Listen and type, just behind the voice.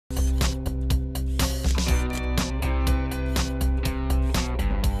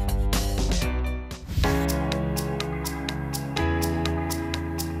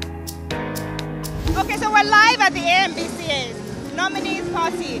at the AMVCA's Nominees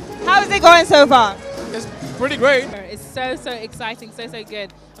Party. How is it going so far? It's pretty great. It's so exciting, so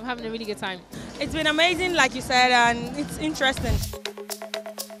good. I'm having a really good time. It's been amazing, like you said, and it's interesting.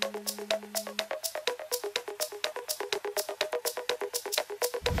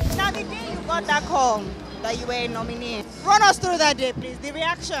 Now, the day you got that call that you were a nominee, run us through that day, please, the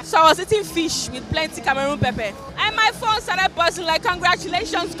reaction. So I was eating fish with plenty Cameroon pepper. And my phone started buzzing like,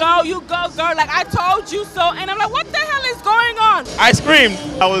 congratulations, girl, you go, girl, like I told you so. And I'm like, what the hell is going on? I screamed.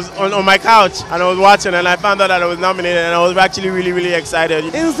 I was on my couch and I was watching and I found out that I was nominated and I was actually really excited.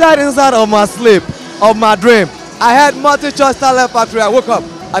 Inside of my sleep, of my dream, I had multi-choice talent factory. I woke up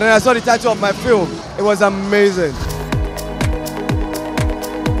and then I saw the title of my film. It was amazing.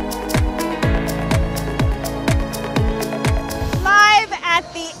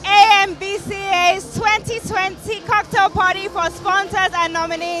 AMVCA's 2020 cocktail party for sponsors and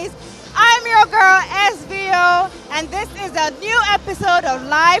nominees. I'm your girl SVO, and this is a new episode of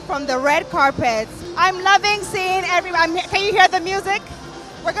Live from the Red Carpet. I'm loving seeing everyone. Can you hear the music?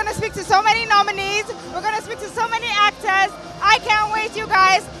 We're going to speak to so many nominees. We're going to speak to so many actors. I can't wait, you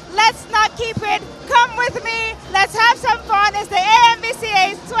guys. Let's not keep it. Come with me. Let's have some fun. It's the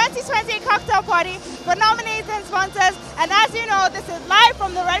AMVCA's 2020 cocktail party for nominees and sponsors. And as you know, this is Live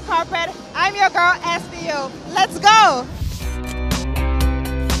from the Red Carpet. I'm your girl, SVO. Let's go.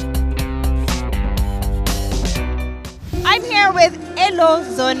 I'm here with Elo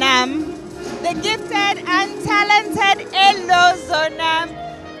Zonam, the gifted and talented Elo Zonam.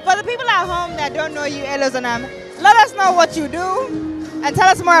 For the people at home that don't know you, Elo Zonam, let us know what you do and tell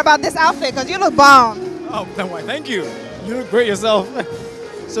us more about this outfit, because you look bomb. Oh, then why? Thank you. You look great yourself.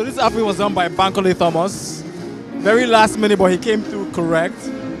 So this outfit was done by Bankole Thomas. Very last minute, but he came through correct.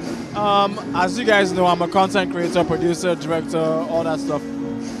 As you guys know, I'm a content creator, producer, director, all that stuff.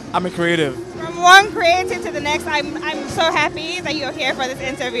 I'm a creative. From one creative to the next, I'm so happy that you're here for this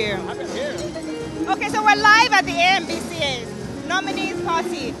interview. I'm here. Okay, so we're live at the AMVCA's Nominees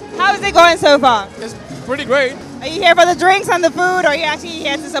Party. How is it going so far? It's pretty great. Are you here for the drinks and the food, or are you actually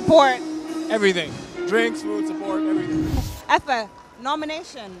here to support? Everything. Drinks, food, support, everything. Effa,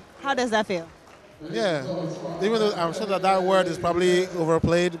 nomination, how does that feel? Yeah, even though I'm sure that word is probably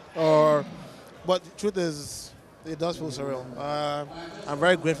overplayed, but the truth is, it does feel surreal. I'm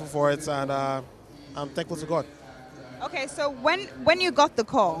very grateful for it, and I'm thankful to God. Okay, so when you got the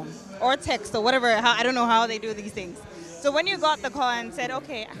call, or text, or whatever, I don't know how they do these things. So when you got the call and said,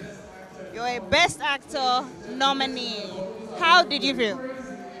 okay, you're a Best Actor nominee, how did you feel?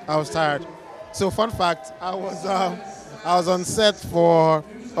 I was tired. So fun fact, I was on set for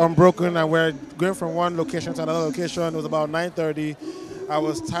Unbroken, and we're going from one location to another location. It was about 9:30. I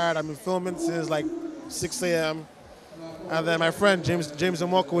was tired. I've been filming since like 6 a.m. And then my friend James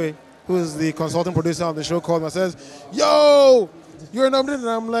Omokwe, who is the consulting producer on the show, called me and says, "Yo, you're nominated." And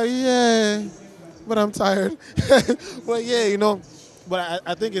I'm like, "Yeah, but I'm tired." But yeah, you know. But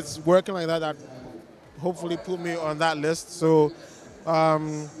I think it's working like that hopefully put me on that list. So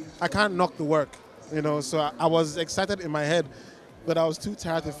I can't knock the work, you know. So I was excited in my head, but I was too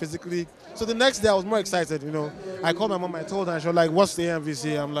tired to physically. So the next day I was more excited, you know. I called my mom, I told her, and she was like, "What's the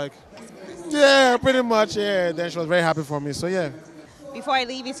AMVCA?" I'm like, "Yeah, pretty much, yeah." Then she was very happy for me, so yeah. Before I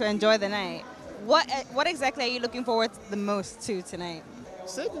leave you to enjoy the night, what exactly are you looking forward the most to tonight?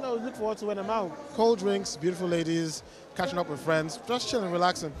 Same thing I look forward to when I'm out. Cold drinks, beautiful ladies, catching up with friends, just chilling,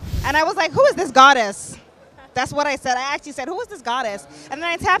 relaxing. And I was like, who is this goddess? That's what I said. I actually said, who is this goddess? And then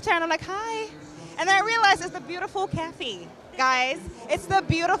I tapped her and I'm like, hi. And then I realized it's the beautiful Kathy. Guys, it's the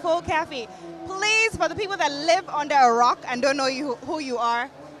beautiful Kathy. Please, for the people that live under a rock and don't know who you are,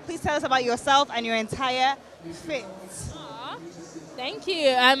 please tell us about yourself and your entire fit. Aww, thank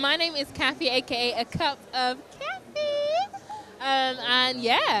you. My name is Kathy, aka A Cup of Kathy. And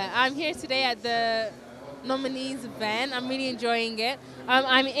yeah, I'm here today at the nominees event. I'm really enjoying it.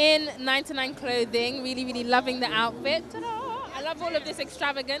 I'm in 99 clothing, really loving the outfit. Ta-da! I love all of this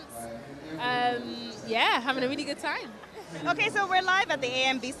extravagance. Yeah, having a really good time. Okay, so we're live at the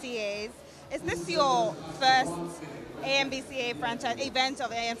AMVCA's. Is this your first AMVCA franchise event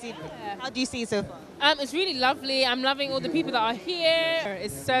of AMC? Yeah. How do you see it so far? It's really lovely. I'm loving all the people that are here.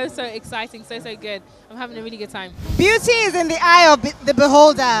 It's so exciting, so good. I'm having a really good time. Beauty is in the eye of the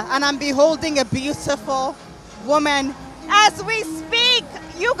beholder, and I'm beholding a beautiful woman as we speak.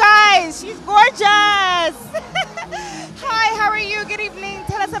 You guys, she's gorgeous. Hi, how are you? Good evening.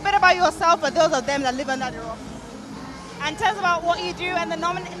 Tell us a bit about yourself for those of them that live under the rock. And tell us about what you do and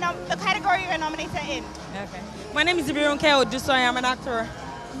the category you're nominated in. Okay. My name is Bimbo Ademoye. I am an actor.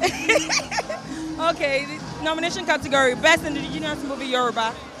 Okay, the nomination category, Best Indigenous Movie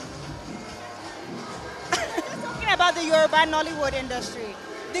Yoruba. about the Yoruba Nollywood industry.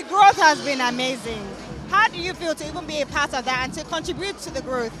 The growth has been amazing. How do you feel to even be a part of that and to contribute to the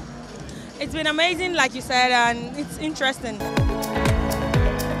growth? It's been amazing, like you said, and it's interesting.